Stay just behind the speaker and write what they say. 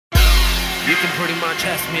You can pretty much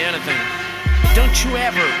ask me anything. Don't you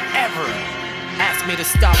ever, ever ask me to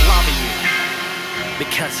stop loving you,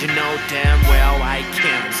 because you know damn well I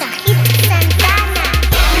can't. Dame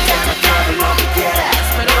todo lo que quieras,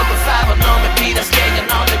 pero por favor no me pidas que ya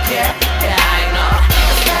no te quiera. Ay no,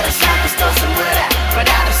 esperas a que esto se muera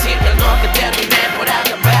para decirme algo que terminé por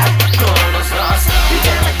acabar con los dos. Y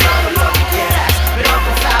dame todo lo que quieras, pero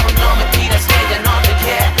por favor no me pidas que ya no te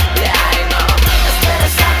quiera. Ay no,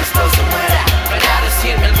 esperas a que esto se muera para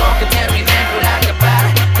decirme algo que terminé por acabar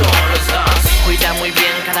con los dos. Cuida muy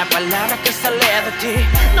bien cada palabra que sale de ti.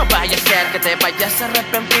 No vaya a ser que te vayas a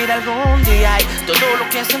arrepentir algún día. Y todo lo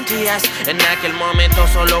que sentías en aquel momento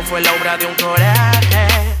solo fue la obra de un coraje.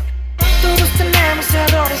 Todos tenemos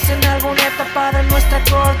errores en alguna etapa de nuestra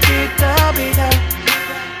cortita vida.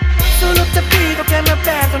 Solo te pido que me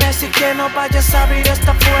perdones y que no vayas a abrir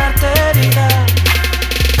esta fuerte herida.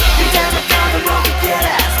 Y dame todo lo que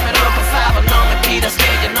quieras, pero por favor no me pidas que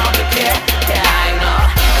ya no te quiera. Ay no,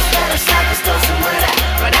 esperas a que esto se muera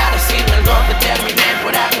para decirme algo que terminé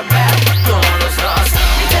por acabar con los dos.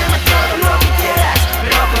 Y dame todo lo que quieras,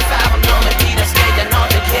 pero por favor no me pidas que ya no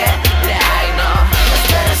te quiera. Ay no,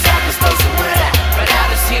 esperas a que esto se muera para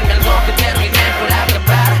decirme algo que terminé por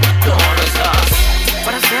acabar con los dos.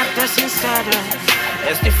 Para serte sincero,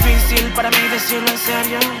 es difícil para mí decirlo en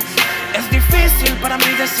serio. Es difícil para mí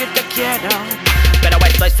decir te quiero, pero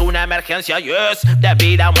esto es una emergencia y es de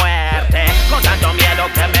vida o muerte. Con tanto miedo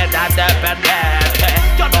que me da de perderte,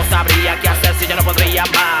 yo no sabría qué hacer si yo no podría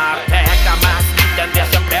amarte jamás. Tendría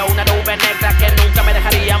siempre una nube negra que nunca me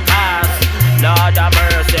dejaría en paz. Lord have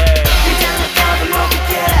mercy. Y dame todo lo que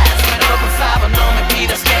quieras, pero por favor no me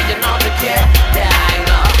pidas que ya no te quiera. Ay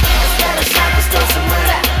no, esperas a que esto se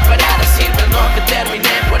muera para decirme algo que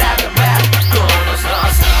terminé por acabar con los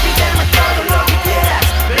dos. Y dame todo lo que quieras,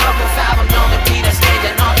 pero por favor no me pidas que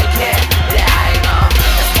ya no te quiera. Ay no,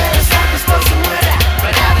 esperas a que esto se muera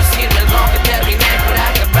para decirme algo que terminé por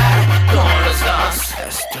acabar con los dos.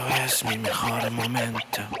 Esto es mi mejor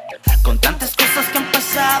momento. Con tantas cosas que han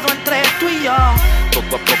pasado entre tú y yo,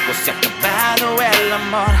 poco a poco se ha acabado el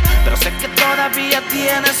amor, pero sé que todavía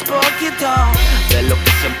tienes poquito de lo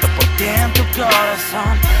que siento por ti en tu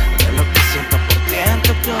corazón, de lo que siento por ti en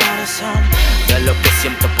tu corazón, de lo que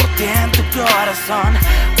siento por ti en tu corazón,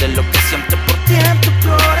 de lo que siento por ti.